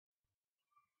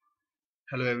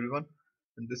Hello everyone.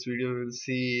 In this video we will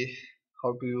see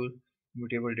how to use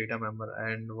mutable data member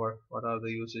and what are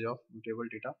the usage of mutable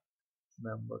data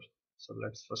member. So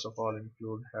let's first of all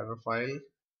include header file,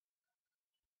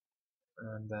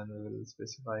 and then we will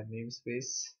specify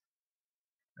namespace,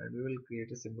 and we will create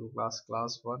a simple class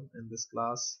 1. In this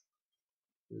class,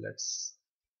 let's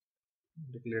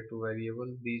declare two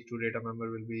variables. These two data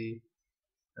member will be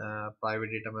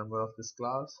private data member of this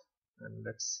class, and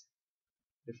let's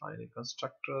define a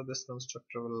constructor. This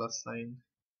constructor will assign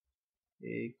a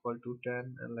equal to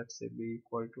 10 and let's say b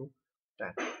equal to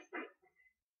 10,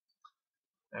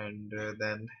 and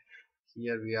then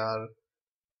here we are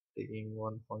taking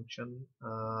one function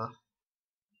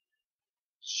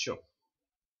show,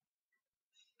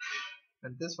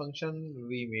 and this function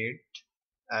we made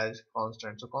as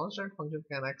constant. So constant function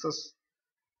can access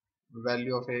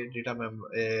value of a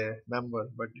member,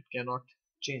 but it cannot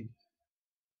change.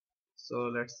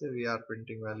 So let's say we are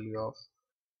printing value of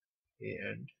a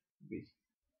and b,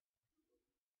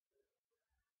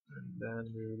 and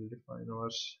then we will define our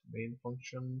main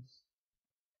function.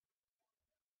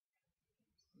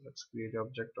 Let's create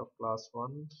object of class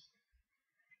 1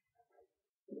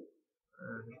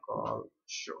 and call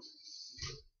show.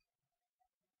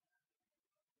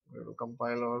 We will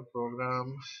compile our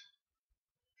program,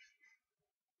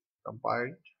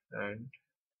 compiled, and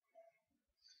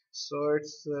so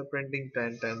it's printing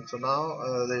 10 10. So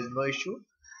now there is no issue.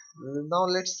 Now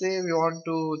let's say we want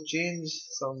to change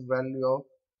some value of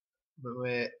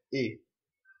a,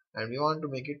 and we want to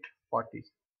make it 40.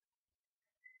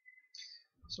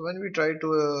 So when we try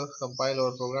to compile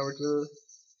our program, it will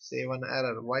say one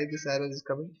error. Why this error is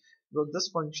coming? Because this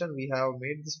function, we have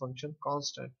made this function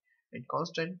constant, and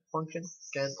constant function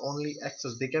can only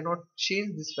access, they cannot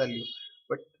change this value.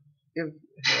 But if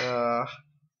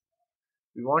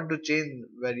we want to change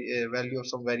value of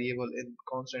some variable in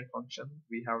constant function,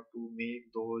 we have to make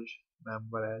those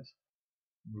member as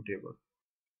mutable.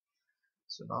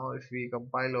 So now if we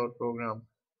compile our program,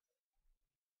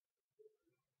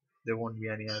 there won't be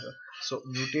any error. So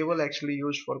mutable actually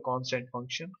used for constant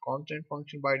function. Constant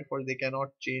function by default they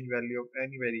cannot change value of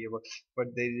any variable, but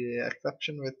there is an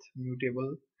exception with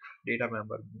mutable data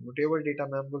member. Mutable data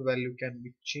member value can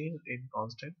be changed in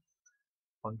constant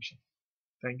function.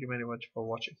 Thank you very much for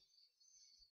watching.